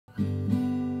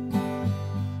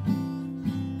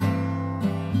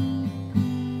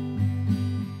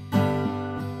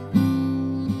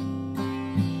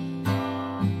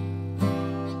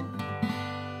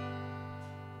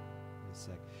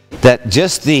that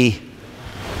just the,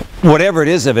 whatever it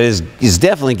is of it is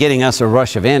definitely getting us a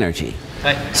rush of energy.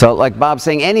 Right. So like Bob's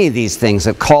saying, any of these things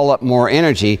that call up more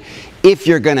energy, if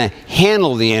you're going to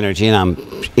handle the energy, and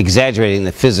I'm exaggerating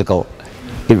the physical,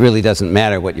 it really doesn't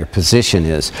matter what your position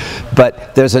is,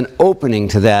 but there's an opening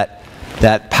to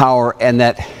that power, and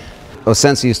that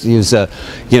Moonsensei used to use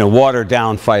water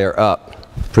down, fire up,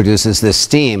 produces this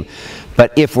steam.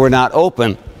 But if we're not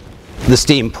open, the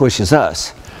steam pushes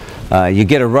us. You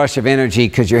get a rush of energy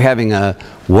because you're having a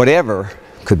whatever,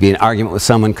 could be an argument with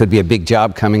someone, could be a big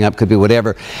job coming up, could be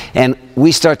whatever, and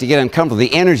we start to get uncomfortable.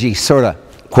 The energy sort of,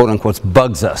 quote unquote,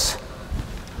 bugs us.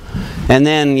 And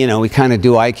then, we kind of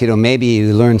do Aikido. Maybe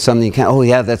you learn something, you kind of, oh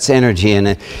yeah, that's energy, and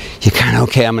you kind of,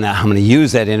 okay, I'm gonna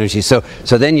use that energy. So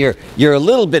then you're a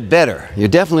little bit better. You're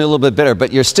definitely a little bit better,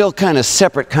 but you're still kind of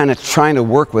separate, kind of trying to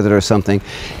work with it or something.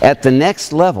 At the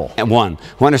next level, one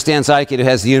who understands Aikido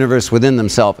has the universe within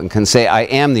themselves and can say, I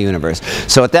am the universe.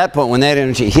 So at that point, when that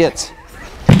energy hits,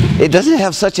 it doesn't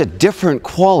have such a different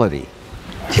quality.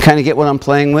 You kind of get what I'm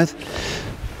playing with?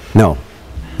 No.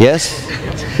 Yes?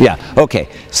 Yeah, okay.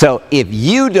 So if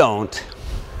you don't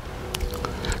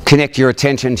connect your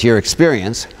attention to your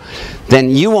experience, then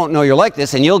you won't know you're like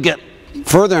this, and you'll get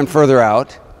further and further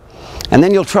out, and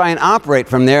then you'll try and operate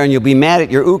from there, and you'll be mad at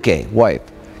your uke, wife,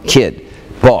 kid,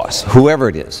 boss, whoever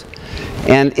it is.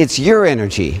 And it's your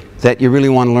energy that you really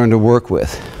want to learn to work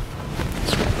with.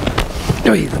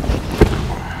 There you go.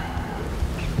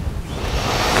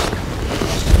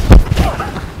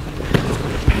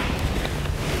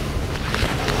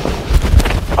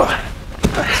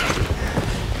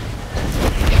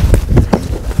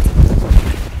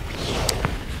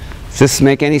 Does this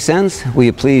make any sense? Will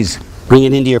you please bring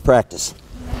it into your practice?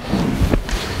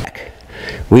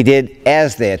 We did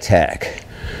as they attack.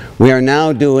 We are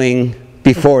now doing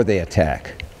before they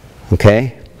attack.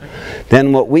 Okay?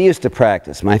 Then what we used to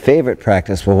practice, my favorite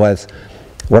practice, was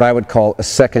what I would call a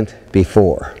second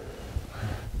before.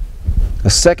 A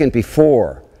second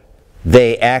before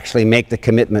they actually make the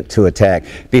commitment to attack.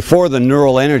 Before the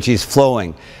neural energy is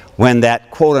flowing, when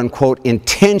that quote-unquote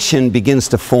intention begins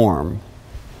to form.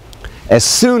 As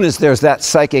soon as there's that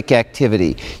psychic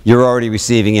activity, you're already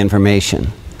receiving information.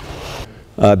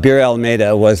 Bir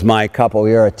Almeida was my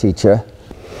capoeira teacher,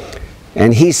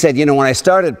 and he said, when I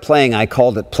started playing, I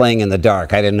called it playing in the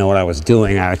dark. I didn't know what I was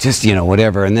doing. I was just,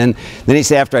 whatever. And then he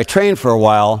said, after I trained for a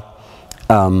while,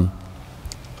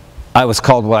 I was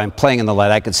called, well, I'm playing in the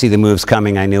light. I could see the moves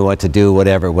coming. I knew what to do,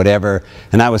 whatever.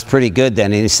 And I was pretty good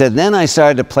then. And he said, then I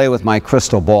started to play with my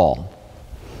crystal ball.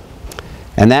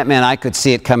 And that meant I could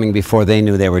see it coming before they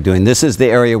knew they were doing. This is the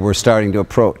area we're starting to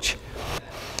approach.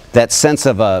 That sense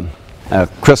of a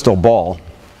crystal ball.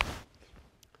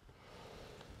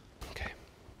 Okay.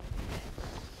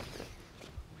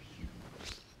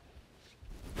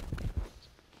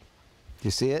 You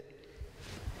see it?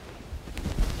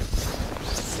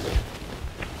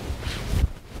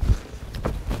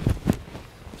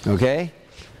 Okay?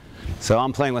 So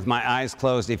I'm playing with my eyes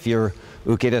closed. If your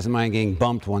uke doesn't mind getting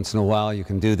bumped once in a while, you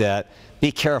can do that.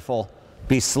 Be careful.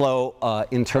 Be slow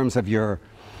in terms of your,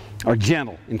 or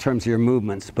gentle in terms of your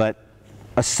movements. But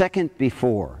a second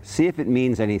before. See if it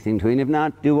means anything to you. And if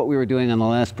not, do what we were doing on the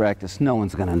last practice. No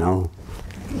one's going to know.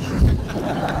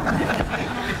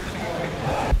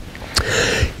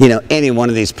 Any one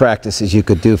of these practices you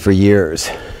could do for years.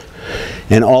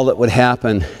 And all that would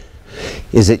happen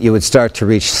is that you would start to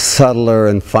reach subtler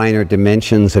and finer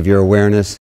dimensions of your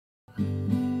awareness.